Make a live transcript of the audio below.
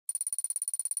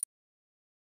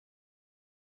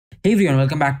Hey everyone,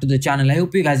 welcome back to the channel. I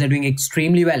hope you guys are doing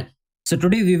extremely well. So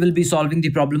today we will be solving the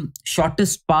problem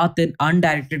shortest path in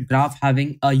undirected graph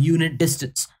having a unit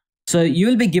distance. So you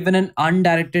will be given an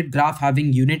undirected graph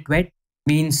having unit weight,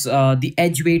 means the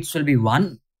edge weights will be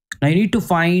 1. Now you need to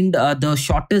find the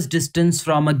shortest distance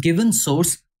from a given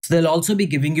source. So they'll also be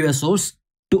giving you a source.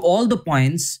 To all the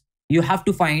points, you have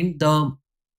to find the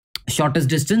shortest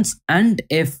distance, and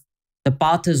if the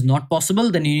path is not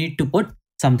possible, then you need to put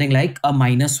something like a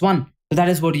 -1. So that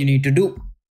is what you need to do.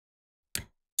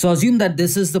 So assume that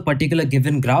this is the particular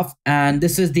given graph and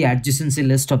this is the adjacency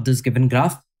list of this given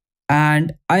graph.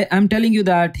 And I am telling you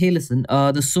that, hey, listen,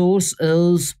 the source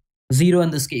is 0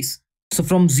 in this case. So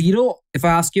from 0, if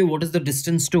I ask you what is the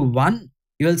distance to 1,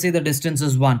 you will say the distance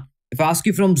is 1. If I ask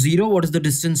you from 0, what is the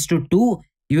distance to 2,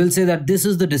 you will say that this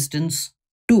is the distance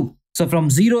 2. So from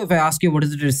 0, if I ask you what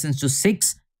is the distance to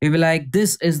 6, we will like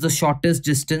this is the shortest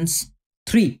distance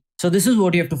 3. So this is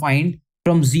what you have to find.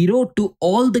 From 0 to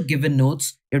all the given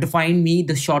nodes, you have to find me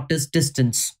the shortest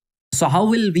distance. So how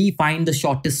will we find the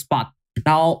shortest path?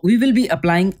 Now we will be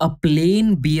applying a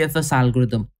plain BFS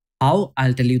algorithm. How?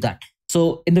 I'll tell you that.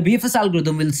 So in the BFS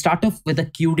algorithm, we'll start off with a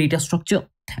queue data structure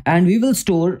and we will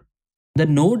store the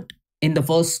node in the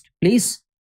first place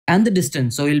and the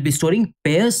distance. So we'll be storing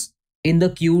pairs in the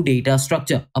queue data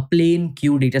structure, a plain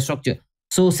queue data structure.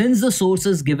 So since the source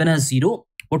is given as 0,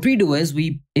 what we do is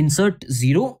we insert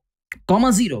 0,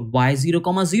 0. Why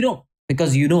 0, 0?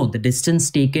 Because you know the distance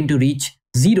taken to reach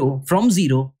 0 from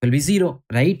 0 will be 0,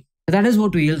 right? So that is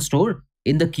what we will store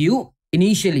in the queue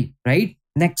initially, right?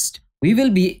 Next, we will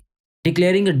be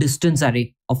declaring a distance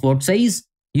array of what size?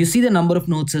 You see the number of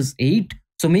nodes is 8.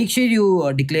 So make sure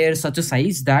you declare such a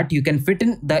size that you can fit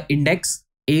in the index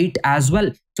 8 as well.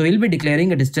 So we'll be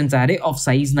declaring a distance array of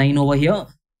size 9 over here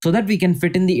so that we can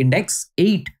fit in the index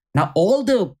 8. Now all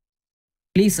the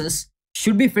places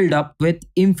should be filled up with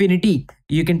infinity.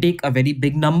 You can take a very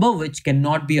big number which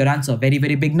cannot be your answer, very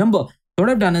big number. So what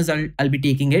I've done is I'll be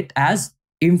taking it as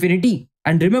infinity.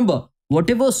 And remember,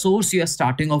 whatever source you are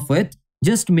starting off with,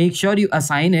 just make sure you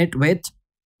assign it with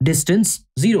distance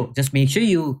 0. Just make sure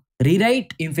you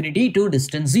rewrite infinity to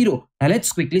distance 0. Now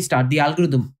let's quickly start the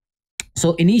algorithm.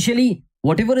 So initially,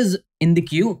 whatever is in the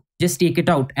queue, just take it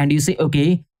out and you say,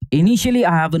 okay, initially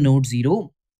I have a node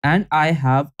 0 and I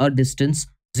have a distance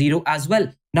 0 as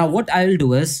well. Now what I will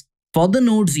do is for the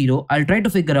node 0, I'll try to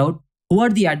figure out who are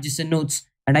the adjacent nodes.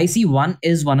 And I see 1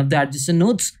 is one of the adjacent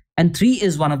nodes and 3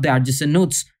 is one of the adjacent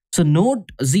nodes. So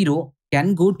node 0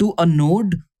 can go to a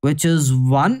node which is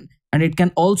 1 and it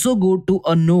can also go to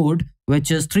a node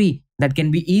which is 3. That can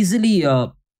be easily,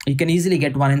 you can easily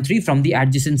get 1 and 3 from the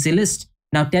adjacency list.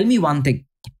 Now tell me one thing.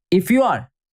 If you are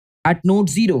at node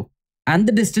 0 and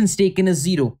the distance taken is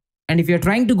 0, and if you're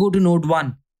trying to go to node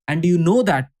 1 and you know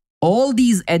that all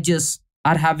these edges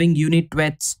are having unit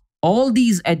weights, all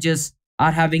these edges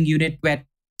are having unit weight.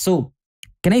 So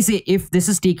can I say if this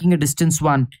is taking a distance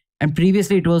 1 and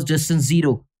previously it was distance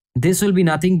 0, this will be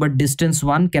nothing but distance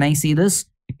 1. Can I say this?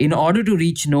 In order to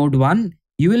reach node 1,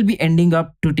 you will be ending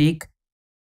up to take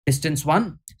distance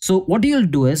 1. So what you'll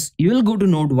do is you will go to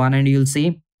node 1 and you'll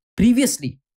say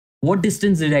previously, what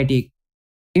distance did I take?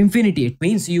 Infinity. It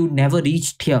means you never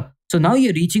reached here. So now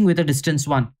you're reaching with a distance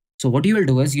 1. So what you will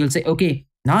do is you'll say, okay,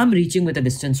 now I'm reaching with a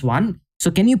distance 1. So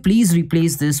can you please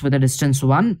replace this with a distance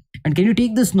 1? And can you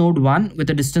take this node 1 with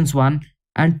a distance 1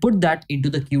 and put that into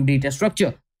the queue data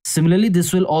structure? Similarly,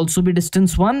 this will also be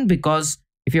distance 1 because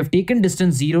if you have taken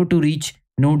distance 0 to reach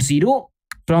node 0,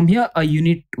 from here a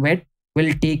unit weight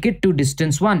will take it to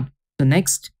distance 1. So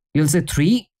next, you'll say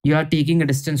 3, you are taking a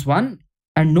distance 1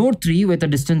 and node 3 with a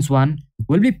distance 1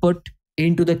 will be put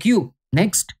into the queue.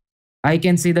 Next, I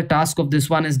can say the task of this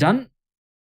one is done.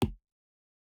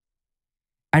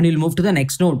 And you'll move to the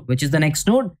next node. Which is the next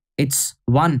node? It's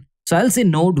 1. So I'll say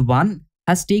node 1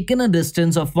 has taken a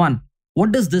distance of 1.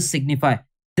 What does this signify?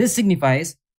 This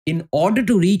signifies in order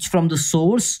to reach from the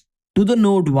source to the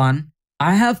node 1,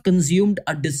 I have consumed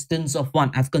a distance of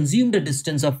 1. I've consumed a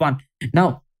distance of 1.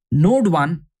 Now, node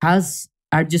 1 has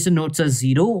adjacent nodes as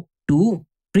 0, 2,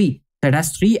 3. That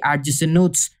has 3 adjacent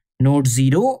nodes. Node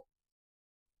 0,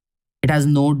 it has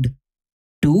node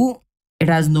 2, it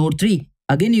has node 3.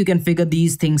 Again, you can figure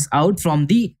these things out from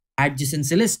the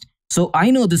adjacency list. So I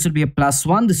know this will be a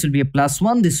 +1, this will be a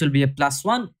 +1, this will be a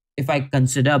 +1 if I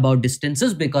consider about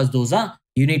distances because those are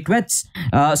unit weights.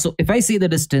 So if I say the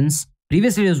distance,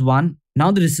 previously it was 1,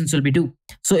 now the distance will be 2.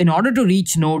 So in order to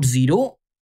reach node 0,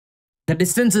 the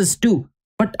distance is 2.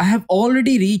 But I have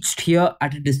already reached here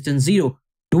at a distance 0.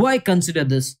 Do I consider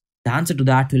this? The answer to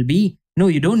that will be no,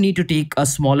 you don't need to take a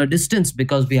smaller distance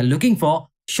because we are looking for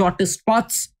shortest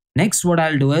paths. Next, what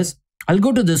I'll do is I'll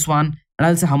go to this one and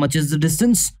I'll say how much is the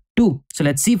distance? 2. So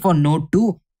let's see for node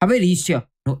 2. Have I reached here?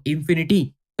 No,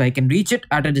 infinity. So I can reach it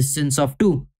at a distance of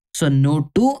 2. So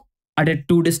node 2 at a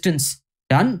 2 distance.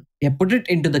 Done. You have put it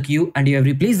into the queue and you have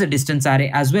replaced the distance array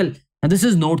as well. Now this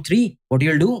is node 3. What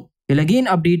you'll do? You'll again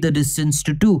update the distance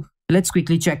to 2. Let's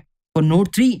quickly check. For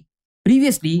node 3,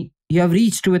 previously you have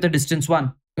reached with a distance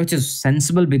 1, which is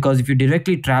sensible because if you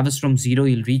directly traverse from 0,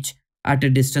 you'll reach at a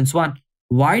distance 1.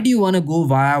 Why do you want to go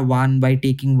via 1 by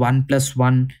taking 1 plus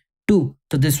 1, 2?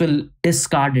 So this will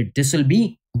discard it. This will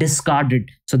be discarded.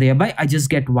 So thereby I just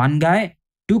get one guy,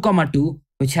 2, 2,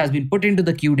 which has been put into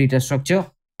the queue data structure,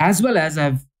 as well as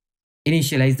I've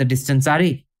initialized the distance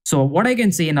array. So what I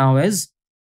can say now is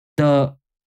the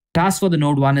task for the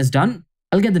node 1 is done.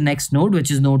 I'll get the next node, which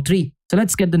is node 3. So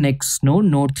let's get the next node,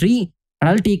 node 3, and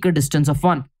I'll take a distance of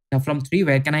 1. Now from 3,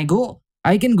 where can I go?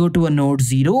 I can go to a node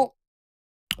 0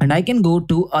 and I can go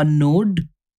to a node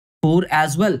 4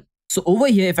 as well. So over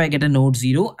here, if I get a node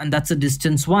 0 and that's a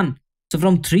distance 1. So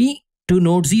from 3 to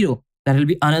node 0, that will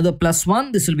be another plus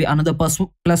 1. This will be another plus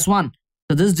 1.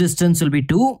 So this distance will be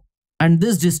 2 and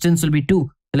this distance will be 2.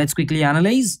 So let's quickly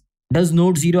analyze. Does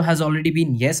node 0 has already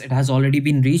been? Yes, it has already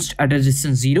been reached at a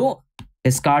distance 0.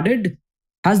 Discarded.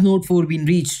 Has node 4 been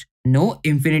reached? No,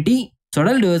 infinity. So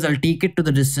what I'll do is I'll take it to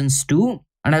the distance 2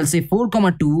 and I'll say 4,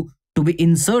 2 to be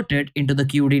inserted into the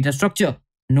queue data structure.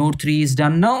 Node 3 is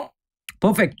done now.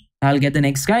 Perfect. I'll get the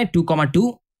next guy, 2,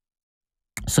 2.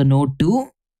 So node 2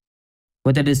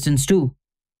 with a distance 2.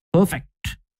 Perfect.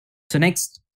 So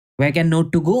next, where can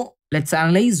node 2 go? Let's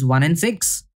analyze 1 and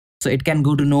 6. So it can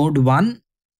go to node 1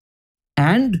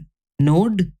 and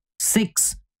node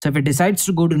 6. So if it decides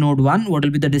to go to node 1, what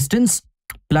will be the distance?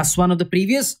 Plus 1 of the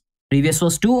previous. Previous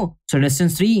was 2. So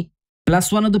distance 3.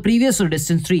 Plus 1 of the previous. So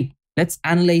distance 3. Let's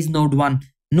analyze node 1.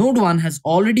 Node 1 has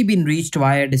already been reached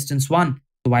via distance 1.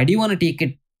 So why do you want to take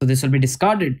it? So this will be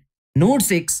discarded. Node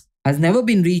 6 has never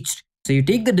been reached. So you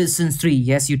take the distance 3.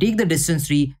 Yes, you take the distance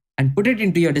 3 and put it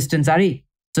into your distance array.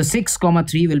 So 6,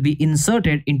 3 will be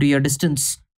inserted into your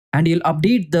distance. And you'll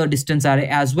update the distance array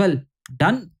as well.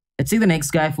 Done. Let's see the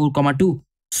next guy, 4, 2.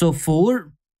 So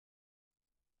 4,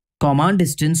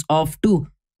 distance of 2.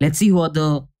 Let's see who are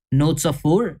the nodes of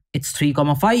 4. It's 3,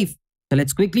 5. So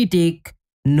let's quickly take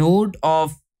node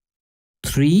of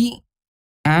 3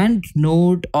 and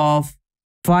node of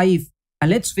 5.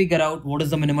 And let's figure out what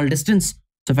is the minimal distance.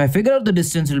 So if I figure out the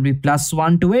distance, it will be plus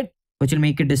 1 to it, which will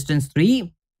make it distance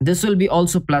 3. This will be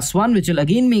also plus 1, which will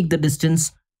again make the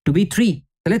distance to be 3.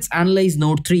 So let's analyze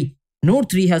node 3.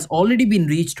 Node 3 has already been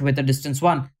reached with a distance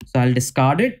 1. So I'll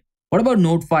discard it. What about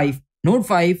node 5? Node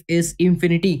 5 is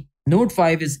infinity. Node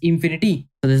 5 is infinity.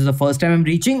 So this is the first time I'm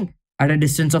reaching at a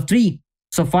distance of 3.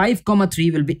 So 5,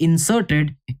 3 will be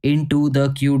inserted into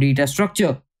the queue data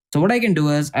structure. So what I can do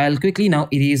is I'll quickly now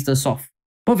erase this off.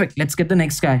 Perfect. Let's get the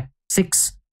next guy.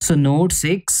 6. So node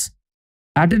 6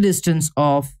 at a distance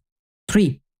of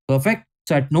 3. Perfect.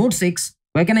 So at node 6,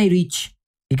 where can I reach?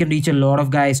 You can reach a lot of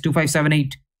guys, 2, 5, 7,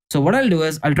 8. So what I'll do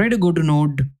is I'll try to go to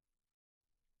node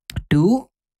 2,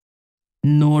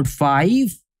 node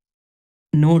 5,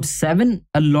 node 7.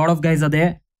 A lot of guys are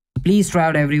there. Please try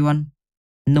out everyone.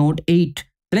 Node 8.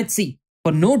 Let's see.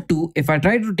 For node 2, if I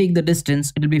try to take the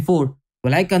distance, it will be 4.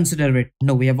 Will I consider it?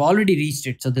 No, we have already reached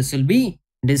it. So this will be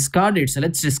discarded. So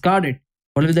let's discard it.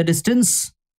 What will be the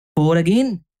distance? 4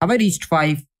 again. Have I reached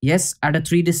 5? Yes, at a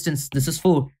 3 distance. This is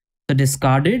 4. So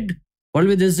discarded. What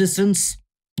will be this distance?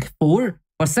 4.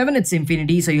 For 7, it's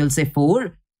infinity. So you'll say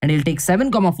 4 and you'll take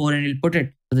 7, 4 and you'll put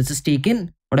it. So this is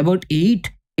taken. What about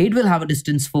 8? 8 will have a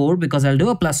distance 4 because I'll do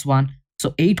a plus 1.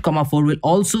 So 8, 4 will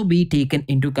also be taken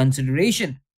into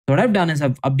consideration. So what I've done is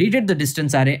I've updated the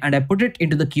distance array and I put it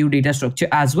into the queue data structure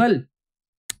as well.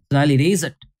 So I'll erase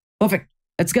it. Perfect.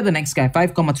 Let's get the next guy,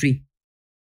 5, 3.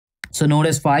 So node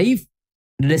is 5.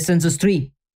 The distance is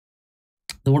 3.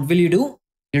 So what will you do?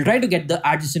 You'll try to get the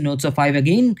adjacent nodes of 5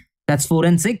 again. That's 4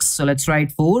 and 6. So let's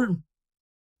write 4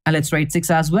 and let's write 6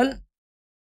 as well.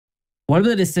 What will be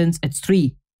the distance? It's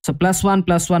 3. So plus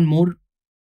 1 more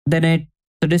than it.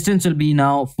 The distance will be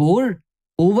now 4.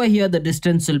 Over here, the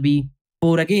distance will be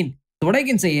 4 again. So what I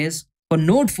can say is for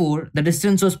node 4, the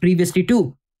distance was previously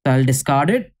 2. So I'll discard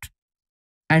it.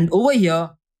 And over here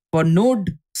for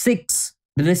node 6,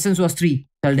 the distance was 3.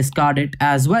 So I'll discard it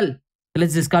as well. So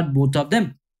let's discard both of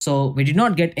them. So we did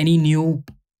not get any new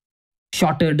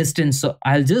shorter distance. So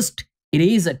I'll just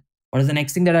erase it. What is the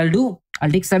next thing that I'll do?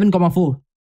 I'll take 7, 4.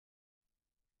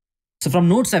 So from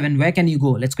node 7, where can you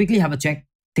go? Let's quickly have a check.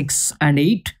 6 and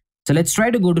 8. So let's try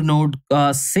to go to node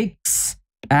 6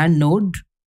 and node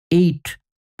 8.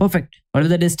 Perfect. What is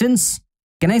the distance?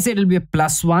 Can I say it will be a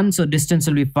 +1? So distance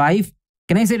will be 5.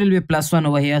 Can I say it will be a +1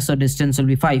 over here? So distance will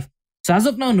be 5. So as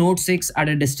of now, node 6 at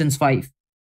a distance 5.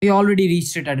 We already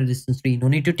reached it at a distance 3. No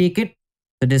need to take it.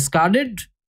 So discarded.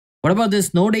 What about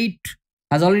this? Node 8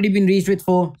 has already been reached with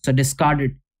 4. So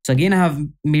discarded. So again, I have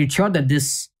made sure that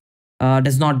this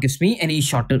does not gives me any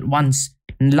shorter ones.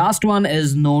 And last one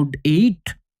is node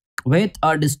 8 with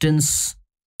a distance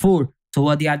 4. So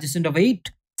what are the adjacent of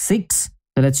 8? 6.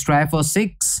 So let's try for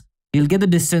 6. You'll get the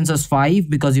distance as 5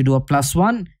 because you do a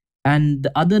 +1. And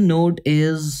the other node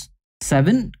is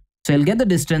 7. So you'll get the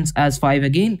distance as 5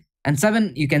 again. And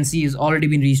 7 you can see is already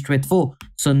been reached with 4.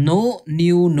 So no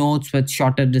new nodes with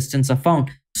shorter distance are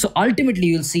found. So ultimately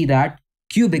you'll see that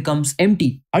queue becomes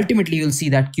empty. Ultimately you'll see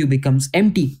that queue becomes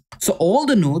empty. So all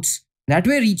the nodes that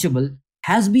were reachable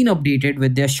has been updated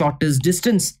with their shortest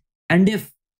distance. And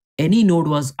if any node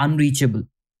was unreachable,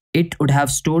 it would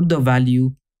have stored the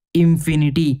value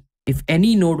infinity. If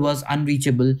any node was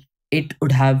unreachable, it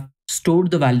would have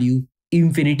stored the value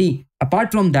infinity.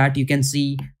 Apart from that, you can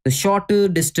see the shorter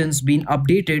distance being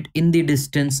updated in the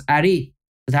distance array.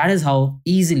 That is how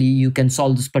easily you can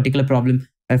solve this particular problem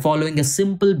by following a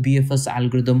simple BFS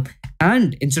algorithm.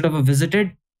 And instead of a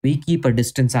visited, we keep a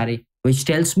distance array, which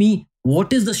tells me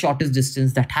what is the shortest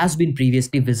distance that has been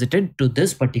previously visited to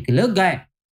this particular guy.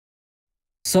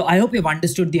 So I hope you've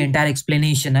understood the entire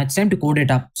explanation. It's time to code it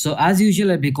up. So as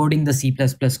usual, I'll be coding the C++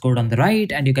 code on the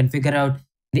right, and you can figure out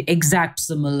the exact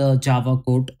similar Java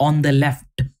code on the left.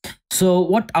 So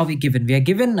what are we given? We are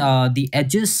given the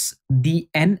edges, the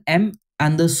NM,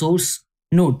 and the source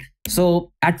node.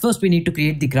 So at first we need to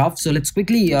create the graph. So let's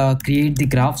quickly create the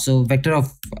graph. So vector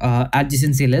of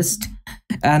adjacency list,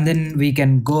 and then we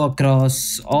can go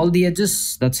across all the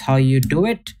edges. That's how you do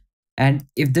it. And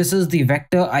if this is the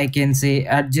vector, I can say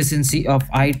adjacency of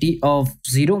IT of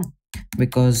 0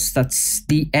 because that's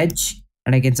the edge.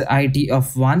 And I can say IT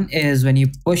of 1 is when you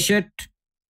push it.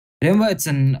 Remember, it's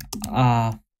an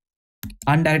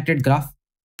undirected graph.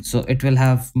 So it will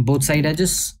have both side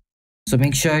edges. So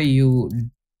make sure you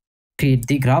create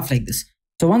the graph like this.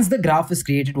 So once the graph is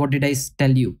created, what did I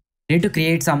tell you? You need to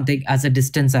create something as a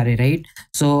distance array, right?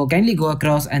 So kindly go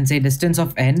across and say distance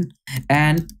of n,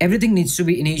 and everything needs to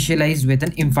be initialized with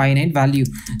an infinite value.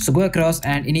 So go across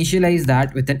and initialize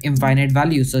that with an infinite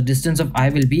value. So distance of I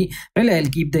will be, well, I'll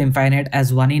keep the infinite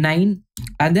as 189.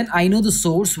 And then I know the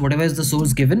source, whatever is the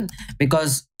source given,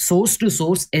 because source to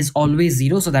source is always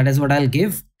 0. So that is what I'll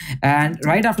give. And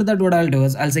right after that, what I'll do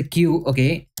is I'll say queue,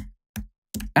 okay.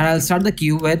 And I'll start the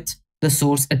queue with the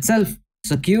source itself.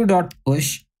 So queue dot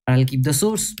push. I'll keep the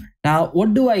source. Now,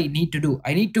 what do I need to do?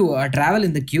 I need to travel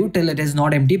in the queue till it is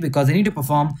not empty because I need to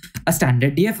perform a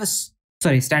standard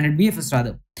standard BFS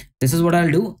rather. This is what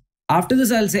I'll do. After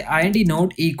this, I'll say int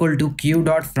node equal to queue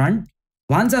dot front.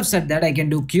 Once I've said that, I can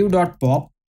do queue dot pop.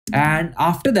 And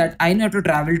after that, I have to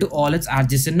travel to all its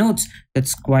adjacent nodes.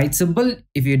 That's quite simple.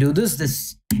 If you do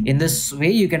this in this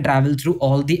way, you can travel through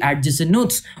all the adjacent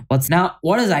nodes.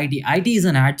 What is IT? IT is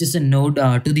an adjacent node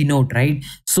to the node, right?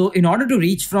 So in order to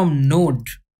reach from node,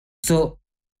 so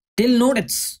till node,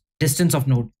 it's distance of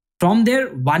node. From there,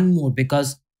 one more,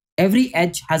 because every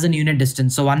edge has a unit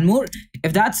distance. So one more,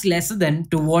 if that's lesser than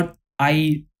to what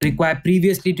I require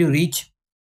previously to reach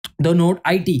the node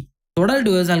IT. So what I'll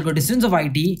do is I'll go distance of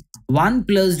IT 1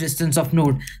 plus distance of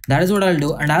node. That is what I'll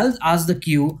do. And I'll ask the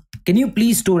queue, can you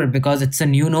please store it because it's a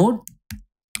new node?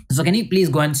 So can you please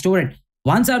go and store it?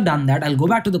 Once I've done that, I'll go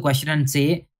back to the question and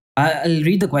say, I'll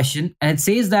read the question, and it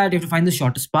says that you have to find the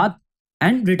shortest path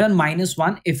and return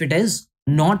 -1 if it is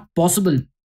not possible.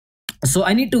 So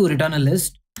I need to return a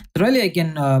list. So really I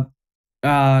can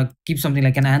keep something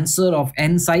like an answer of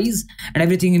n size, and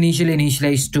everything initially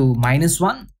initialized to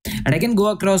 -1, and I can go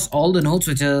across all the nodes,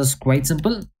 which is quite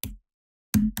simple.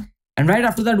 And right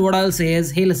after that, what I'll say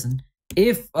is, hey, listen,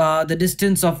 if the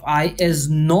distance of I is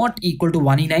not equal to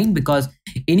 189, because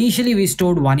initially we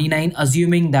stored 189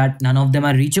 assuming that none of them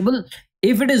are reachable.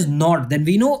 If it is not, then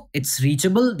we know it's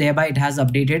reachable, thereby it has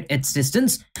updated its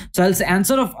distance. So I'll say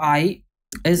answer of I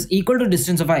is equal to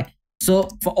distance of I. So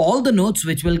for all the nodes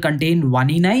which will contain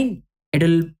 189, it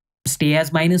will stay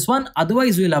as -1.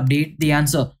 Otherwise, we'll update the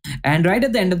answer. And right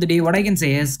at the end of the day, what I can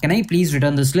say is, can I please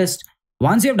return this list?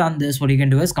 Once you've done this, what you can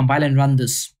do is compile and run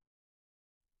this.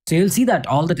 So you'll see that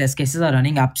all the test cases are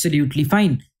running absolutely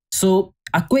fine. So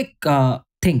a quick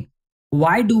thing.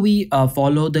 Why do we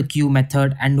follow the queue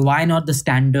method, and why not the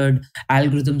standard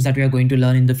algorithms that we are going to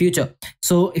learn in the future?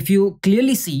 So if you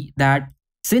clearly see that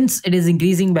since it is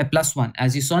increasing by +1,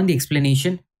 as you saw in the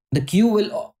explanation, the queue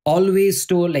will always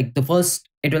store, like the first,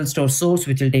 it will store source,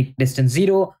 which will take distance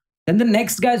 0. Then the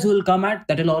next guys who will come at,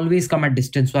 that will always come at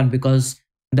distance 1, because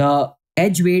the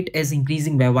edge weight is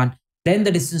increasing by 1, then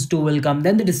the distance 2 will come,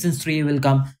 then the distance 3 will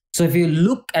come. So if you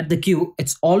look at the queue,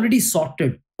 it's already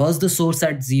sorted. First the source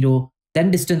at 0, then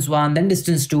distance 1, then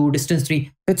distance 2, distance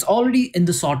 3. It's already in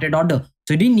the sorted order.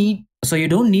 So you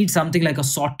don't need something like a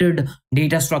sorted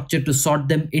data structure to sort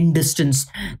them in distance.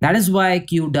 That is why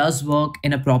queue does work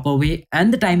in a proper way,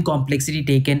 and the time complexity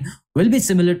taken will be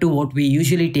similar to what we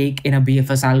usually take in a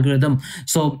BFS algorithm.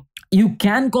 So you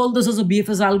can call this as a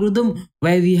BFS algorithm,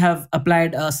 where we have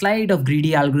applied a slide of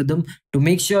greedy algorithm to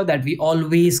make sure that we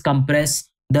always compress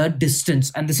the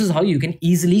distance, and this is how you can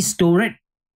easily store it.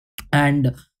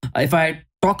 And if I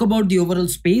talk about the overall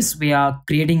space, we are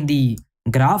creating the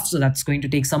graph, so that's going to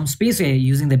take some space. We're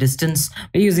using the distance,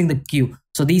 we're using the queue,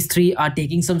 so these three are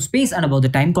taking some space. And about the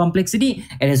time complexity,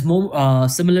 it is more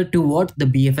similar to what the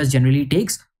BFS generally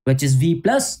takes, which is V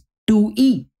plus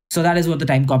 2E. So that is what the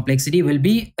time complexity will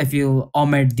be. If you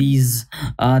omit these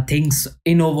things,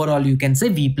 in overall you can say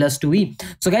V plus 2E.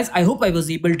 So guys, I hope I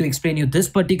was able to explain you this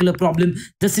particular problem.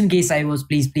 Just in case I was,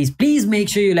 please make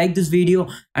sure you like this video,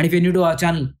 and if you're new to our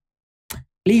channel,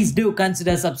 please do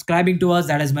consider subscribing to us.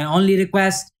 That is my only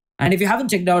request. And if you haven't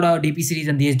checked out our DP series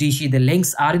and the SD sheet, the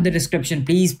links are in the description.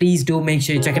 Please do make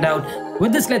sure you check it out.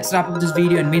 With this, let's wrap up this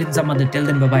video and meet in some other. Till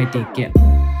then, bye bye, take care.